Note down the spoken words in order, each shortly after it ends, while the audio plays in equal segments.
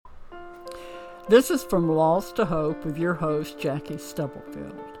This is From Loss to Hope with your host, Jackie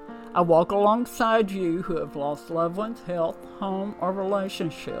Stubblefield. I walk alongside you who have lost loved ones, health, home, or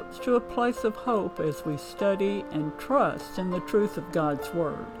relationships to a place of hope as we study and trust in the truth of God's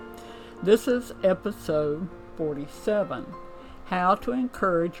Word. This is episode 47, How to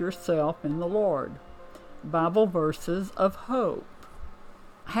Encourage Yourself in the Lord. Bible verses of hope.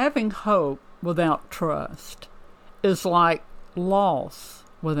 Having hope without trust is like loss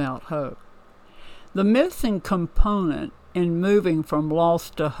without hope. The missing component in moving from loss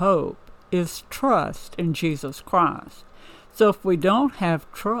to hope is trust in Jesus Christ. So if we don't have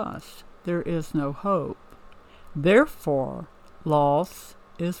trust, there is no hope. Therefore, loss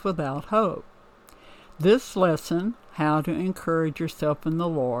is without hope. This lesson, How to Encourage Yourself in the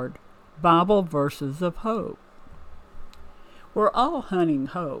Lord, Bible verses of hope. We're all hunting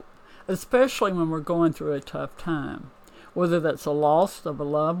hope, especially when we're going through a tough time. Whether that's a loss of a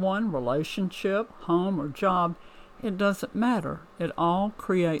loved one, relationship, home, or job, it doesn't matter. It all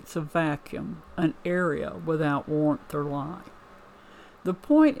creates a vacuum, an area without warmth or light. The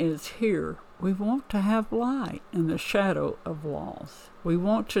point is here, we want to have light in the shadow of loss. We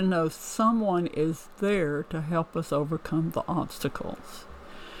want to know someone is there to help us overcome the obstacles.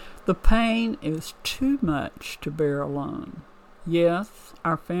 The pain is too much to bear alone. Yes,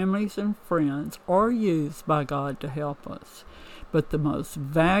 our families and friends are used by God to help us, but the most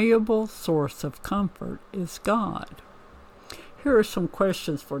valuable source of comfort is God. Here are some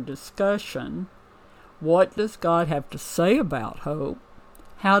questions for discussion. What does God have to say about hope?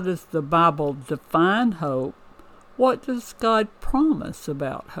 How does the Bible define hope? What does God promise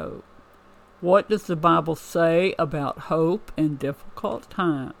about hope? What does the Bible say about hope in difficult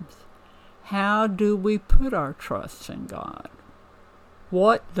times? How do we put our trust in God?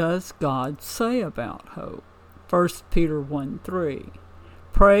 What does God say about hope? 1 Peter 1:3.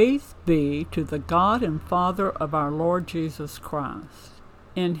 Praise be to the God and Father of our Lord Jesus Christ.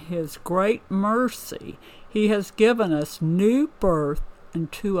 In His great mercy, He has given us new birth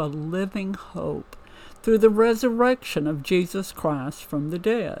into a living hope through the resurrection of Jesus Christ from the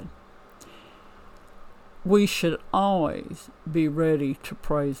dead. We should always be ready to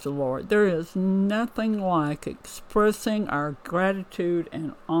praise the Lord. There is nothing like expressing our gratitude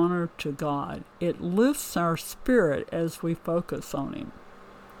and honor to God. It lifts our spirit as we focus on Him.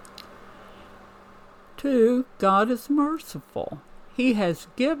 2, God is merciful. He has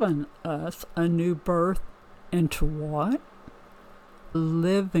given us a new birth into what?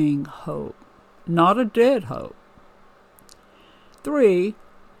 Living hope, not a dead hope. 3,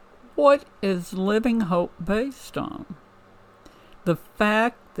 what is living hope based on? The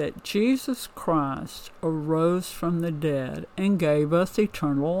fact that Jesus Christ arose from the dead and gave us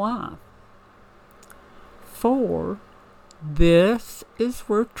eternal life. 4, this is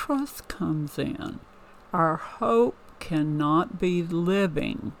where trust comes in. Our hope cannot be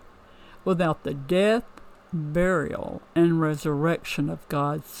living without the death, burial, and resurrection of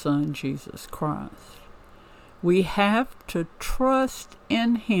God's Son, Jesus Christ. We have to trust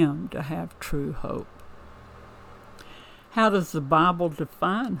in Him to have true hope. How does the Bible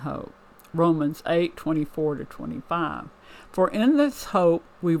define hope? Romans 8:24-25. For in this hope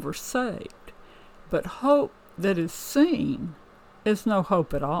we were saved, but hope that is seen is no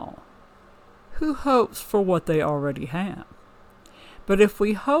hope at all. Who hopes for what they already have? But if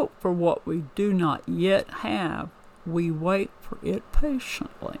we hope for what we do not yet have, we wait for it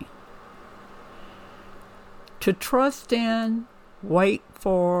patiently. To trust in, wait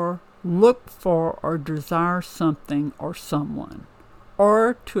for, look for, or desire something or someone,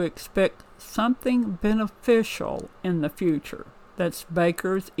 or to expect something beneficial in the future. That's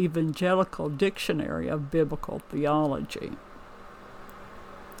Baker's Evangelical Dictionary of Biblical Theology.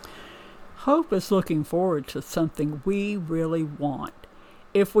 Hope is looking forward to something we really want.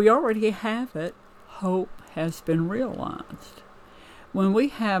 If we already have it, hope has been realized. When we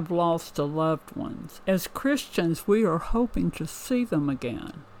have lost a loved ones, as Christians, we are hoping to see them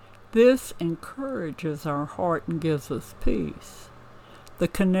again. This encourages our heart and gives us peace. The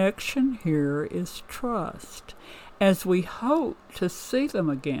connection here is trust. As we hope to see them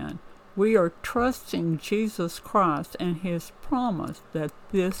again, we are trusting Jesus Christ and His promise that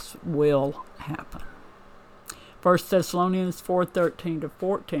this will happen. 1 Thessalonians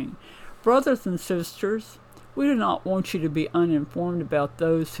 4:13-14. Brothers and sisters, we do not want you to be uninformed about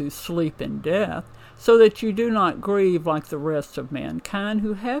those who sleep in death, so that you do not grieve like the rest of mankind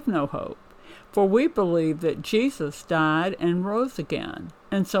who have no hope. For we believe that Jesus died and rose again,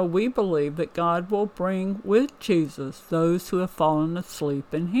 and so we believe that God will bring with Jesus those who have fallen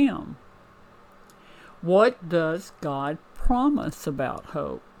asleep in Him. What does God promise about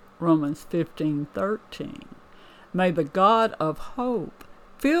hope? Romans 15:13. May the God of hope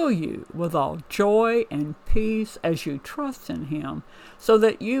fill you with all joy and peace as you trust in him, so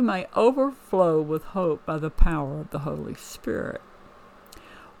that you may overflow with hope by the power of the Holy Spirit.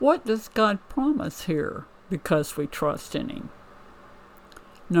 What does God promise here because we trust in him?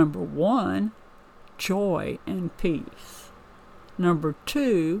 Number 1, joy and peace. Number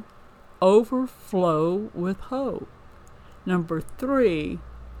 2, overflow with hope. Number 3,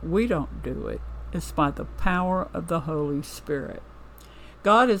 we don't do it. It's by the power of the Holy Spirit.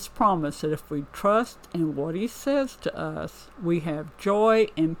 God has promised that if we trust in what he says to us, we have joy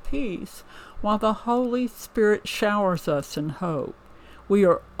and peace while the Holy Spirit showers us in hope. We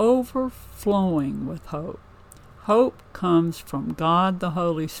are overflowing with hope. Hope comes from God the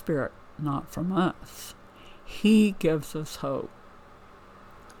Holy Spirit, not from us. He gives us hope.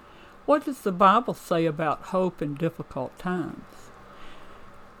 What does the Bible say about hope in difficult times?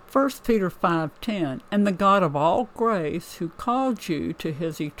 1 Peter 5:10, and the God of all grace, who called you to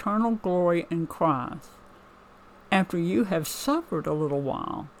his eternal glory in Christ, after you have suffered a little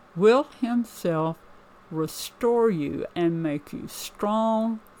while, will himself restore you and make you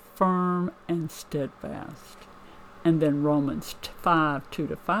strong, firm, and steadfast. And then Romans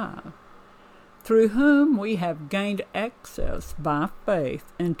 5:2-5, through whom we have gained access by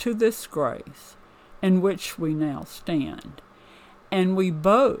faith into this grace, in which we now stand. And we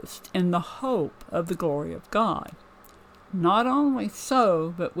boast in the hope of the glory of God. Not only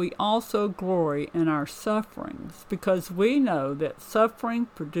so, but we also glory in our sufferings, because we know that suffering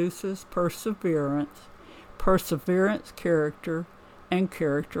produces perseverance, perseverance character, and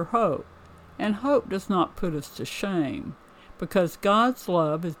character hope. And hope does not put us to shame, because God's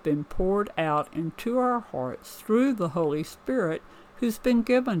love has been poured out into our hearts through the Holy Spirit who's been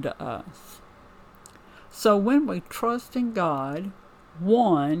given to us. So when we trust in God,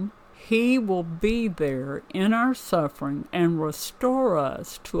 1, he will be there in our suffering and restore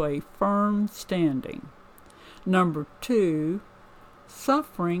us to a firm standing. Number 2,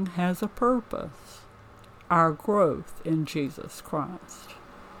 suffering has a purpose, our growth in Jesus Christ.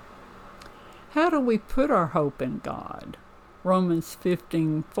 How do we put our hope in God? Romans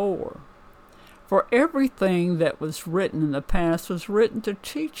 15:4. For everything that was written in the past was written to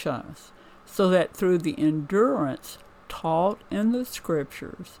teach us, so that through the endurance taught in the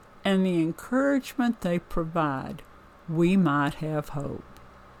Scriptures and the encouragement they provide, we might have hope.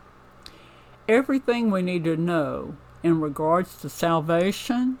 Everything we need to know in regards to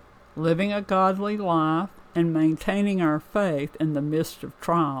salvation, living a godly life, and maintaining our faith in the midst of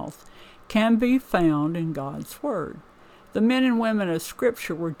trials can be found in God's Word. The men and women of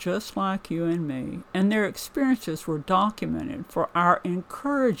Scripture were just like you and me, and their experiences were documented for our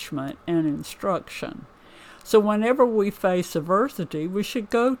encouragement and instruction. So whenever we face adversity, we should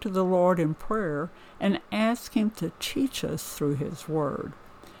go to the Lord in prayer and ask him to teach us through his Word.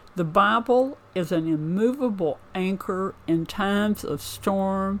 The Bible is an immovable anchor in times of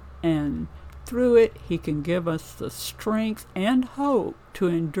storm, and through it he can give us the strength and hope to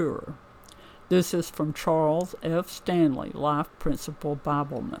endure. This is from Charles F. Stanley, Life Principle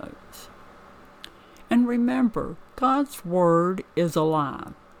Bible Notes. And remember, God's Word is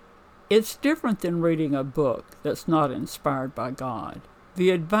alive. It's different than reading a book that's not inspired by God. The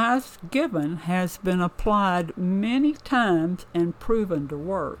advice given has been applied many times and proven to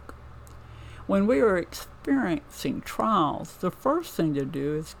work. When we are experiencing trials, the first thing to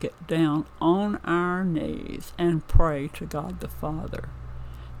do is get down on our knees and pray to God the Father.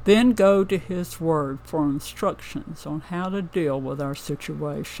 Then go to his Word for instructions on how to deal with our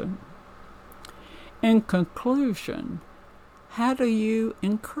situation. In conclusion, how do you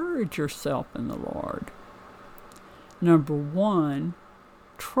encourage yourself in the Lord? Number 1,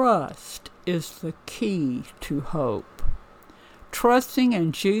 trust is the key to hope. Trusting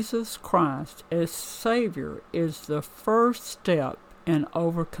in Jesus Christ as Savior is the first step in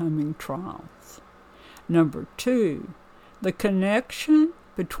overcoming trials. Number 2, the connection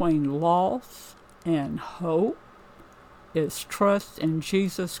between loss and hope is trust in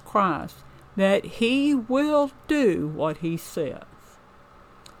Jesus Christ, that he will do what he says.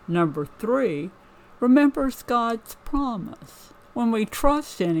 Number 3, remembers God's promise. When we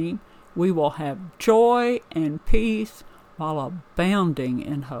trust in him, we will have joy and peace while abounding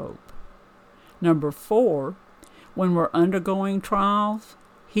in hope. Number 4, when we're undergoing trials,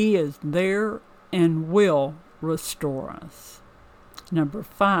 he is there and will restore us. Number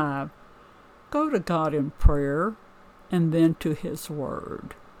 5, go to God in prayer and then to his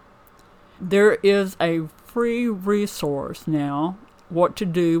Word. There is a free resource now, What to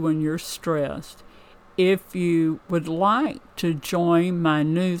Do When You're Stressed. If you would like to join my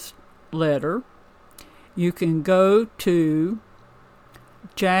newsletter, you can go to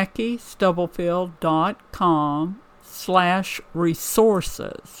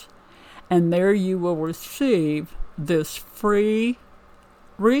JackieStubblefield.com/resources, and there you will receive this free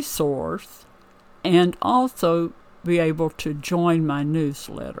resource and also be able to join my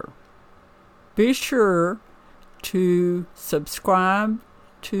newsletter. Be sure to subscribe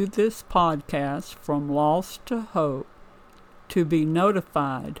to this podcast, From Lost to Hope, to be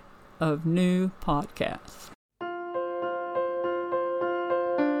notified of new podcasts.